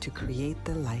to create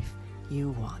the life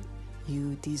you want.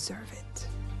 You deserve it.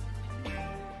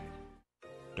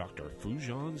 Dr.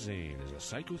 Foojan Zeine is a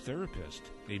psychotherapist,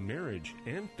 a marriage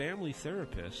and family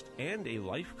therapist, and a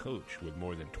life coach with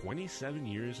more than 27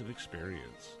 years of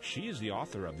experience. She is the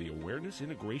author of the Awareness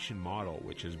Integration Model,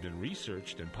 which has been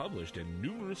researched and published in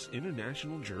numerous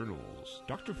international journals.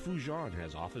 Dr. Foojan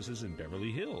has offices in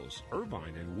Beverly Hills,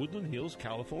 Irvine, and Woodland Hills,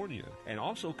 California, and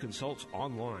also consults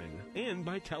online and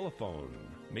by telephone.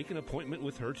 Make an appointment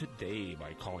with her today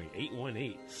by calling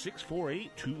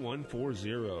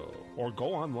 818-648-2140 or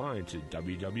go online to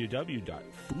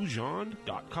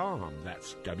www.foojan.com.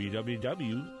 That's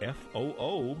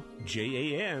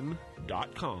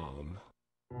www.foojan.com.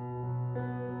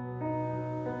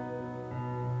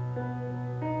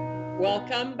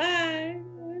 Welcome back.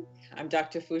 I'm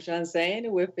Dr. Foojan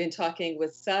Zeine. We've been talking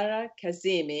with Sara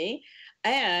Kazimi,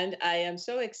 and I am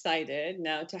so excited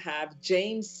now to have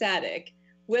James Sadigh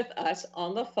with us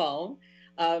on the phone.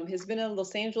 He's been a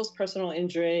Los Angeles personal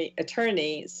injury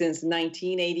attorney since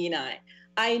 1989.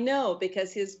 I know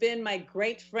because he's been my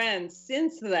great friend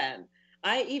since then.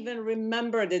 I even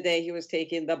remember the day he was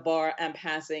taking the bar and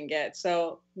passing it.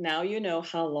 So now you know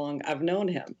how long I've known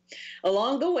him.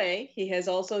 Along the way, he has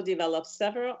also developed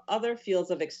several other fields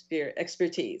of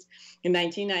expertise. In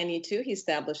 1992, he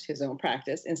established his own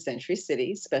practice in Century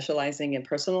City, specializing in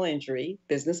personal injury,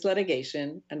 business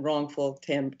litigation, and wrongful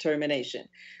termination,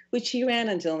 which he ran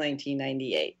until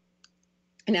 1998.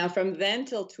 Now, from then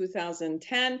till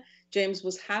 2010, James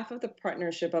was half of the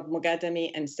partnership of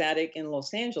Mogadami and Sadigh in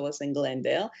Los Angeles and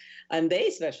Glendale, and they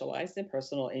specialized in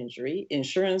personal injury,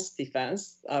 insurance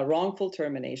defense, wrongful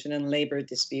termination, and labor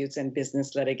disputes and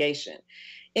business litigation.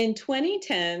 In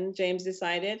 2010, James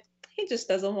decided he just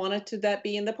doesn't want to that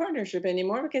be in the partnership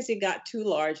anymore because he got too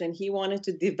large and he wanted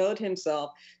to devote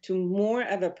himself to more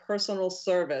of a personal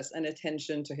service and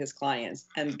attention to his clients.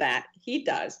 And that he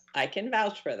does. I can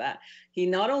vouch for that. He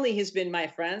not only has been my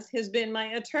friend, he's been my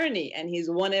attorney, and he's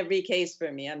won every case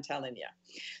for me, I'm telling you.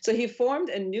 So he formed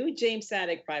a new James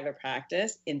Sadigh private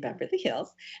practice in Beverly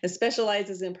Hills and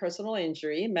specializes in personal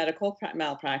injury, medical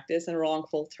malpractice, and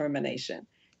wrongful termination.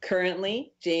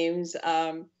 Currently, James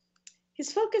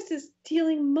his focus is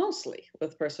dealing mostly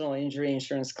with personal injury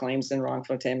insurance claims and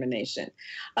wrongful termination.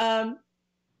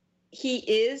 He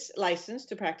is licensed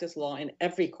to practice law in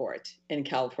every court in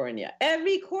California.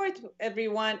 Every court,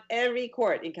 everyone, every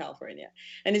court in California.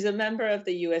 And he's a member of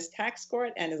the U.S. Tax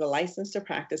Court and is a licensed to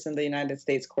practice in the United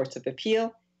States Courts of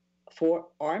Appeal for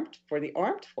the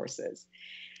armed forces.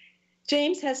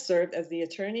 James has served as the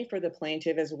attorney for the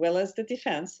plaintiff as well as the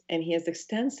defense, and he has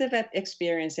extensive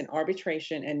experience in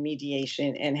arbitration and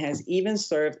mediation and has even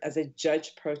served as a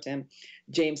judge pro tem.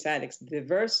 James Sadigh's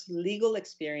diverse legal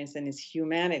experience and his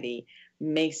humanity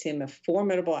makes him a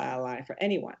formidable ally for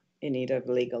anyone in need of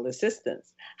legal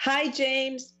assistance. Hi,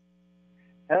 James.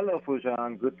 Hello,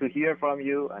 Foojan. Good to hear from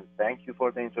you, and thank you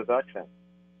for the introduction.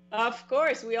 Of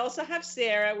course. We also have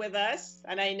Sara with us,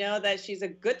 and I know that she's a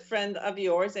good friend of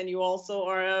yours, and you also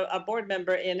are a board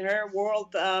member in her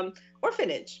World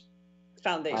Orphanage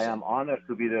Foundation. I am honored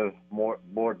to be the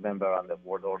board member on the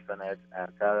World Orphanage,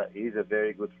 and Sara is a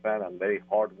very good friend and very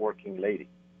hardworking lady.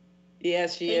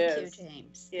 Yes, she is. Thank you,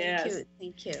 James. Yes.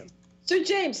 Thank you. So,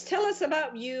 James, tell us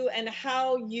about you and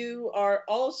how you are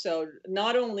also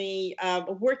not only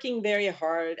working very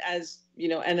hard as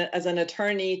as an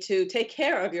attorney to take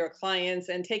care of your clients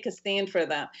and take a stand for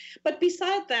them, but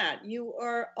beside that, you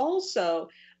are also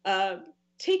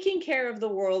taking care of the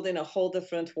world in a whole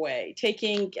different way,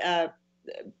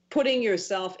 putting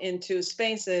yourself into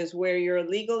spaces where your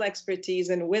legal expertise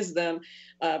and wisdom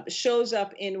shows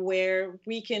up in where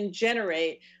we can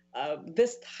generate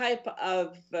this type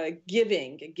of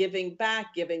giving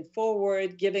back, giving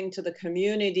forward, giving to the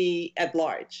community at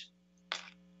large.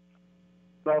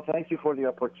 Well, thank you for the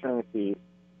opportunity.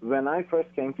 When I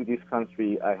first came to this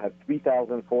country, I had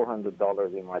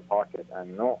 $3,400 in my pocket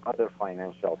and no other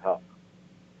financial help.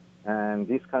 And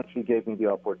this country gave me the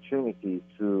opportunity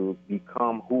to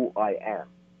become who I am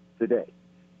today.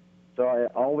 So I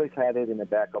always had it in the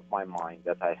back of my mind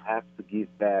that I have to give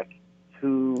back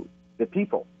to the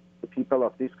people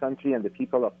of this country and the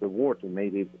people of the world who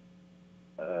made it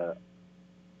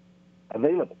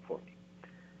available for me.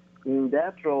 In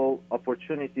that role,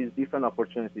 different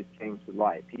opportunities came to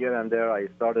light. Here and there, I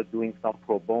started doing some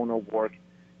pro bono work,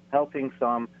 helping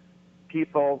some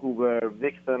people who were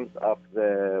victims of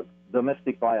the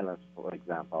domestic violence, for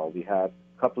example. We had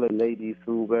a couple of ladies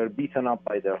who were beaten up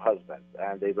by their husbands,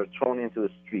 and they were thrown into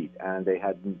the street, and they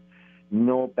had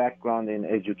no background in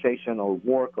education or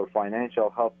work or financial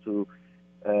help to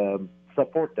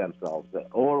support themselves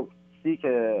or seek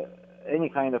any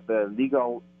kind of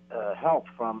legal help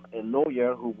from a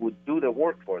lawyer who would do the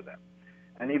work for them.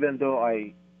 And even though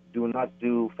I do not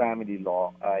do family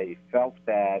law, I felt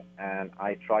bad, and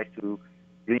I tried to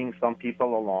bring some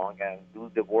people along and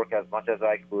do the work as much as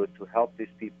I could to help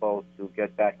these people to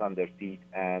get back on their feet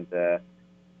and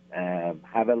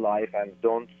have a life and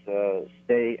don't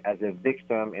stay as a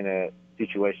victim in a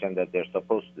situation that they're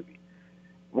supposed to be.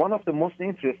 One of the most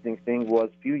interesting things was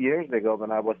a few years ago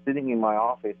when I was sitting in my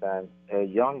office and a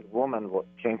young woman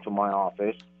came to my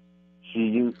office. She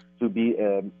used to be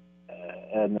a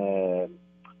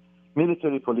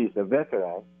military police, a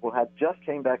veteran, who had just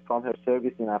came back from her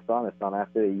service in Afghanistan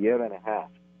after a year and a half.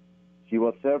 She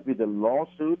was served with a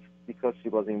lawsuit because she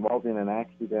was involved in an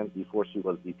accident before she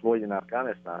was deployed in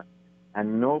Afghanistan,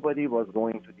 and nobody was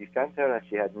going to defend her, and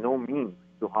she had no means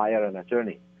to hire an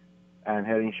attorney. And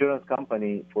her insurance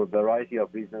company, for a variety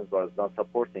of reasons, was not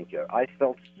supporting her. I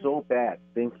felt so bad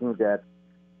thinking that,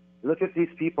 look at these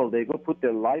people, they go put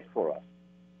their life for us,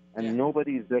 and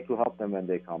nobody is there to help them when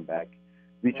they come back,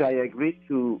 which I agreed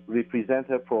to represent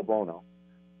her pro bono.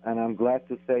 And I'm glad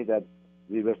to say that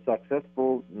we were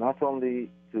successful not only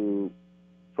to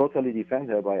totally defend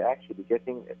her by actually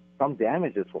getting some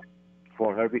damages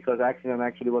for her, because the accident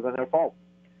actually wasn't her fault.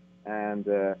 And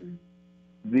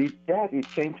with that, it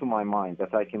came to my mind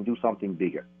that I can do something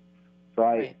bigger.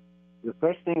 So the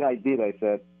first thing I did, I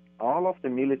said, all of the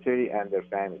military and their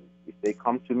families, if they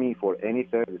come to me for any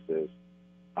services,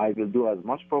 I will do as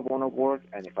much pro bono work,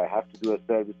 and if I have to do a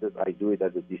services, I do it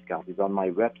at a discount. It's on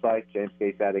my website,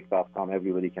 jamesksadik.com.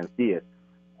 Everybody can see it.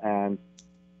 And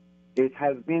it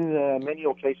has been many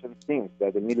occasions since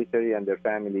that the military and their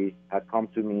family had come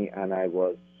to me, and I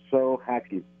was so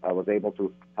happy I was able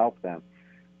to help them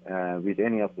with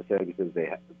any of the services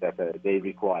they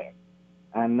require.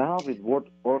 And now with World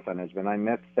Orphanage, when I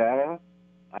met Sara,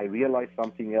 I realized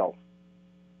something else.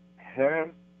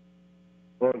 Her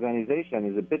organization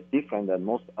is a bit different than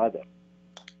most others.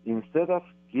 Instead of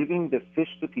giving the fish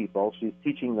to people, she's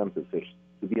teaching them to fish,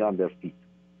 to be on their feet,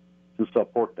 to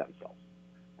support themselves.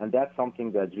 And that's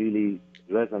something that really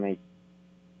resonates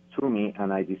to me,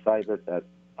 and I decided that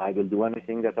I will do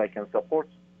anything that I can support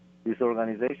this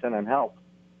organization and help.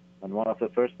 And one of the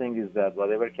first things is that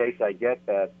whatever case I get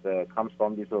that comes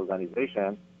from this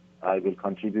organization, I will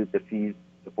contribute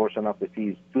the portion of the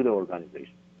fees to the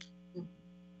organization.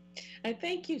 And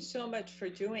thank you so much for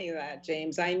doing that,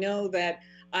 James. I know that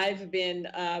I've been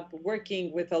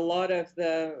working with a lot of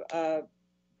the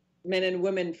men and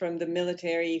women from the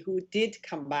military who did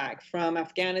come back from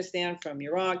Afghanistan, from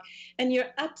Iraq, and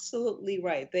you're absolutely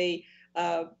right. They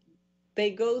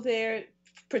go there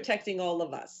protecting all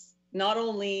of us, not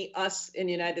only us in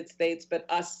the United States, but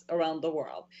us around the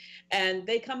world. And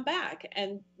they come back,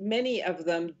 and many of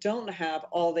them don't have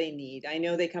all they need. I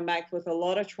know they come back with a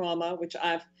lot of trauma, which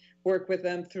I've worked with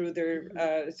them through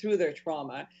their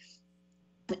trauma.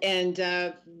 And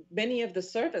many of the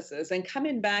services, and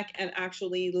coming back and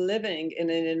actually living in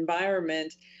an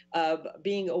environment of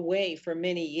being away for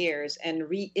many years and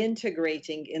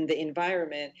reintegrating in the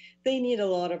environment, they need a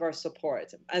lot of our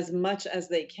support as much as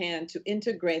they can to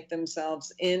integrate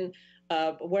themselves in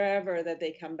wherever that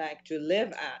they come back to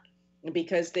live at,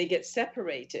 because they get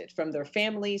separated from their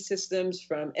family systems,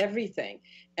 from everything,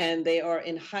 and they are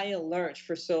in high alert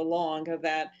for so long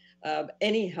that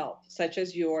any help such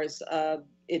as yours,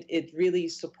 it really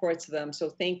supports them. So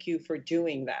thank you for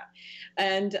doing that.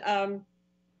 And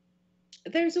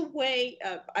there's a way,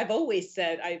 I've always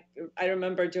said, I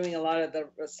remember doing a lot of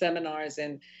the seminars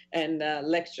and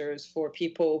lectures for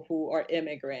people who are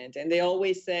immigrant, and they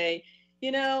always say,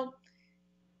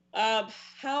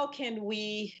 how can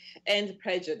we end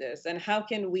prejudice, and how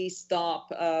can we stop,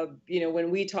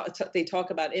 when they talk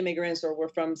about immigrants or we're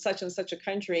from such and such a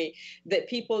country, that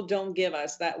people don't give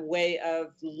us that way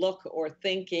of look or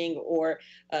thinking or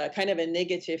kind of a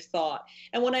negative thought.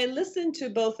 And when I listen to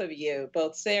both of you,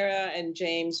 both Sara and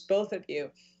James, both of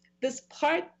you, this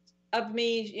part of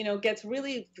me, gets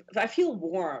really, I feel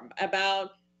warm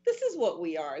about, this is what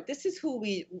we are. This is who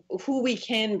we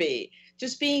can be,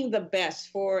 just being the best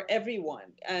for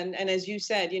everyone. And as you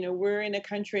said, we're in a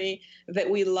country that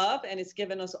we love, and it's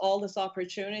given us all this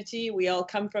opportunity. We all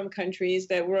come from countries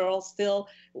that we're all still,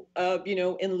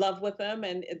 in love with them,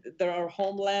 and they're our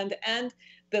homeland. And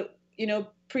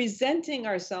presenting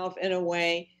ourselves in a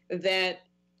way that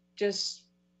just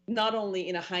not only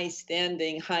in a high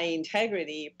standing, high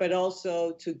integrity, but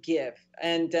also to give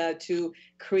and to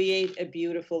create a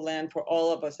beautiful land for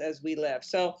all of us as we live.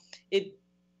 So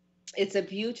it's a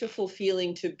beautiful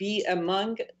feeling to be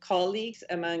among colleagues,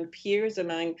 among peers,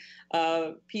 among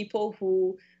people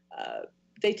who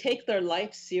they take their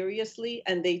life seriously,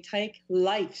 and they take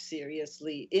life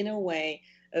seriously in a way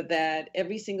that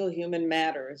every single human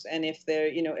matters. And if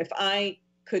if I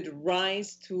could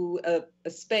rise to a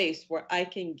space where I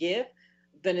can give,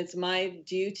 then it's my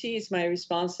duty, it's my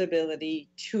responsibility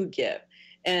to give.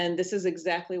 And this is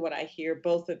exactly what I hear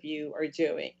both of you are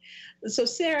doing. So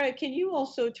Sara, can you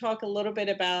also talk a little bit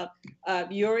about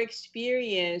your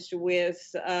experience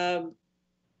with,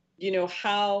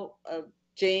 how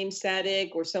James,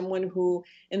 Sadigh, or someone who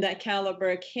in that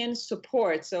caliber can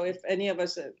support? So if any of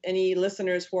us, any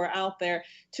listeners who are out there,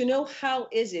 to know how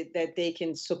is it that they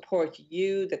can support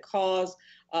you, the cause,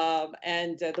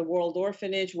 and the World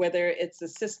Orphanage, whether it's a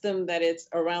system that it's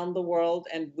around the world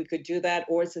and we could do that,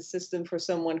 or it's a system for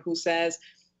someone who says,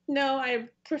 no, I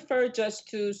prefer just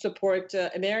to support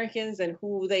Americans and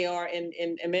who they are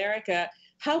in America.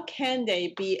 How can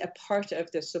they be a part of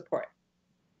the support?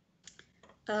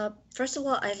 First of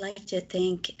all, I'd like to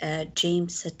thank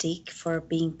James Sadigh for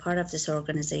being part of this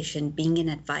organization, being an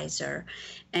advisor.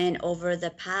 And over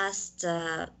the past,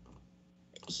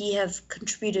 he have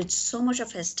contributed so much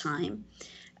of his time,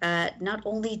 not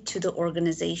only to the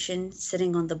organization,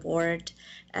 sitting on the board,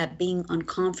 being on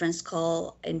conference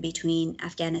call in between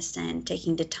Afghanistan,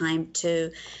 taking the time to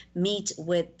meet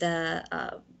with the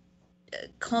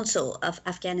Consul of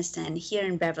Afghanistan here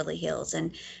in Beverly Hills,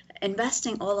 and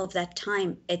investing all of that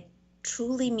time. It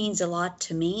truly means a lot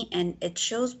to me, and it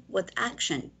shows with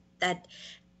action that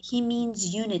he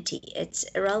means unity. It's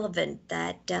irrelevant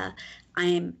that I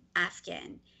am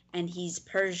Afghan and he's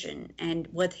Persian, and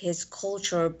what his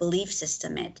culture belief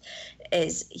system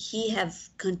is, he have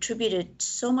contributed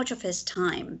so much of his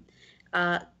time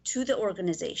to the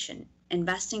organization,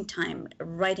 investing time,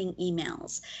 writing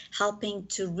emails, helping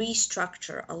to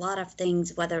restructure a lot of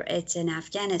things, whether it's in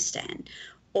Afghanistan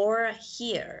or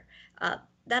here.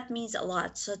 That means a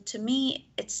lot. So to me,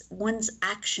 it's one's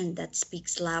action that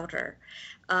speaks louder.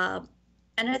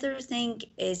 Another thing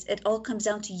is it all comes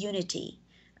down to unity.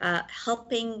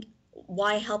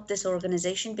 Why help this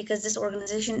organization? Because this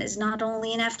organization is not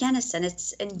only in Afghanistan,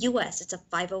 it's in US. It's a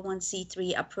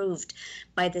 501c3 approved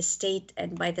by the state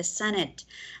and by the Senate.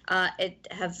 It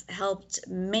have helped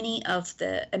many of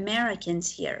the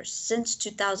Americans here since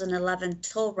 2011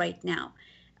 till right now.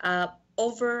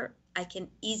 Over, I can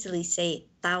easily say,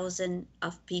 1,000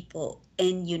 of people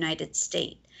in United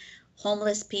States.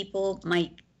 Homeless people, my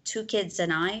 2 kids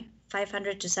and I,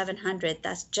 500 to 700,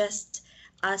 that's just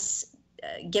us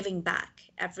giving back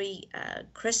every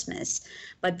Christmas.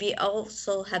 But we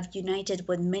also have united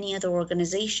with many other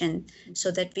organizations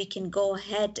so that we can go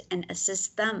ahead and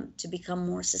assist them to become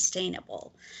more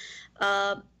sustainable.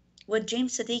 With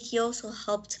James Sadigh, he also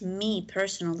helped me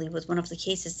personally with one of the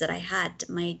cases that I had.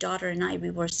 My daughter and I,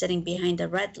 we were sitting behind a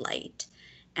red light,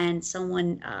 and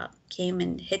someone came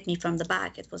and hit me from the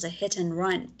back. It was a hit and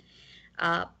run.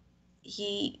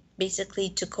 He basically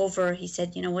took over. He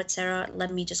said, you know what, Sarah,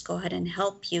 let me just go ahead and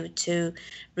help you to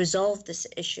resolve this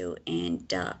issue.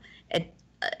 And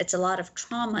it's a lot of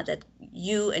trauma that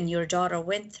you and your daughter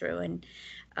went through. And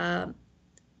a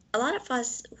lot of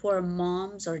us who are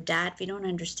moms or dad, we don't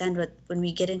understand when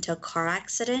we get into a car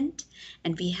accident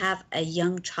and we have a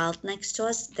young child next to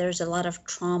us, there's a lot of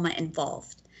trauma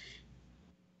involved.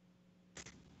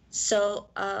 So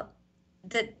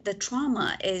the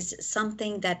trauma is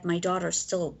something that my daughter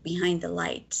still behind the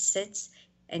light sits,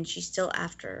 and she still,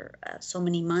 after so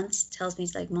many months, tells me,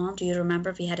 it's like, Mom, do you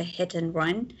remember we had a hit and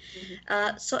run?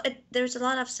 So there's a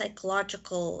lot of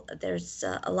psychological, there's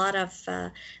a lot of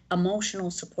emotional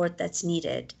support that's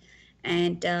needed.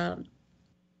 And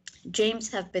James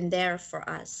have been there for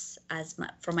us,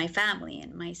 for my family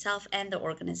and myself and the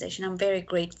organization. I'm very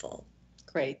grateful.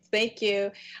 Great. Thank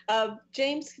you.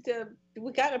 James,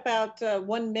 we got about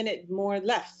 1 minute more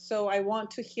left. So I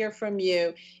want to hear from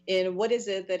you in what is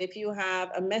it that if you have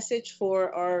a message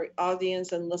for our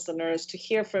audience and listeners to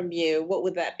hear from you, what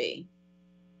would that be?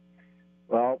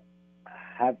 Well,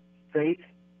 have faith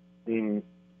in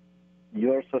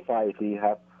your society,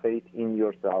 have faith in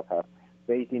yourself, have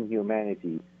faith in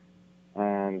humanity.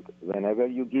 And whenever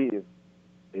you give,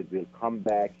 it will come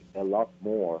back a lot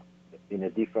more in a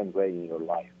different way in your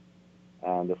life.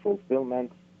 And the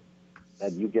fulfillment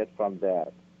that you get from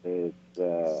that is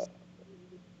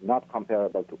not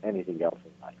comparable to anything else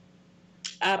in life.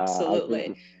 Absolutely. I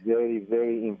think it's very,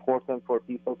 very important for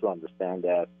people to understand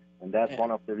that. And that's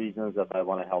one of the reasons that I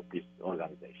want to help this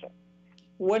organization.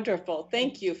 Wonderful.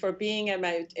 Thank you for being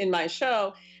in my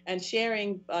show and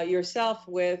sharing yourself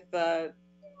with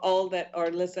all that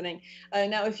are listening.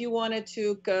 Now, if you wanted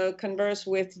to converse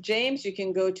with James, you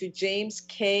can go to James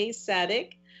K.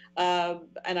 Sadigh,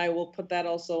 and I will put that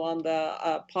also on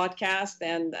the podcast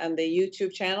and the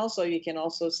YouTube channel, so you can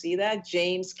also see that,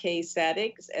 James K.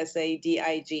 Sadigh,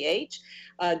 SADIGH.com.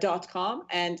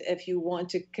 And if you want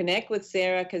to connect with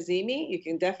Sara Kazimi, you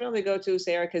can definitely go to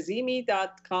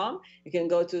sarakazimi.com. You can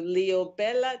go to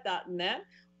leobella.net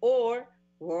or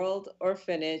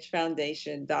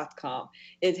worldorphanagefoundation.com.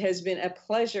 It has been a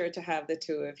pleasure to have the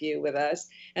two of you with us.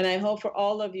 And I hope for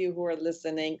all of you who are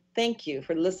listening, thank you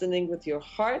for listening with your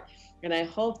heart. And I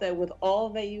hope that with all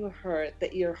that you heard,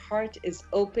 that your heart is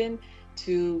open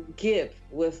to give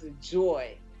with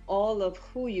joy all of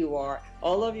who you are,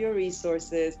 all of your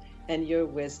resources, and your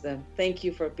wisdom. Thank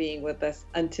you for being with us.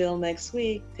 Until next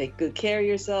week, take good care of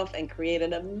yourself and create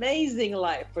an amazing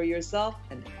life for yourself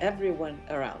and everyone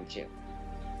around you.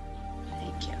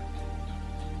 Thank you.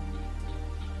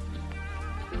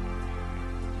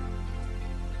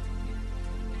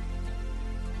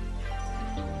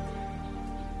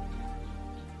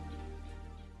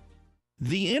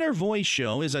 The Inner Voice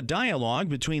Show is a dialogue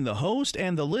between the host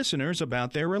and the listeners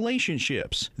about their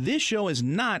relationships. This show is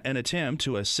not an attempt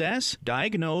to assess,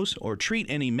 diagnose, or treat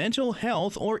any mental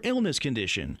health or illness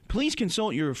condition. Please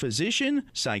consult your physician,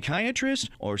 psychiatrist,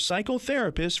 or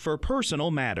psychotherapist for personal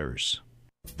matters.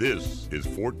 This is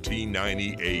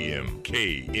 1490 AM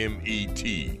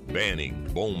KMET, Banning,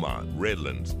 Beaumont,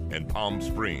 Redlands, and Palm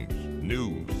Springs.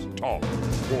 News, talk,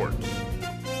 sports.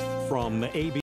 From AB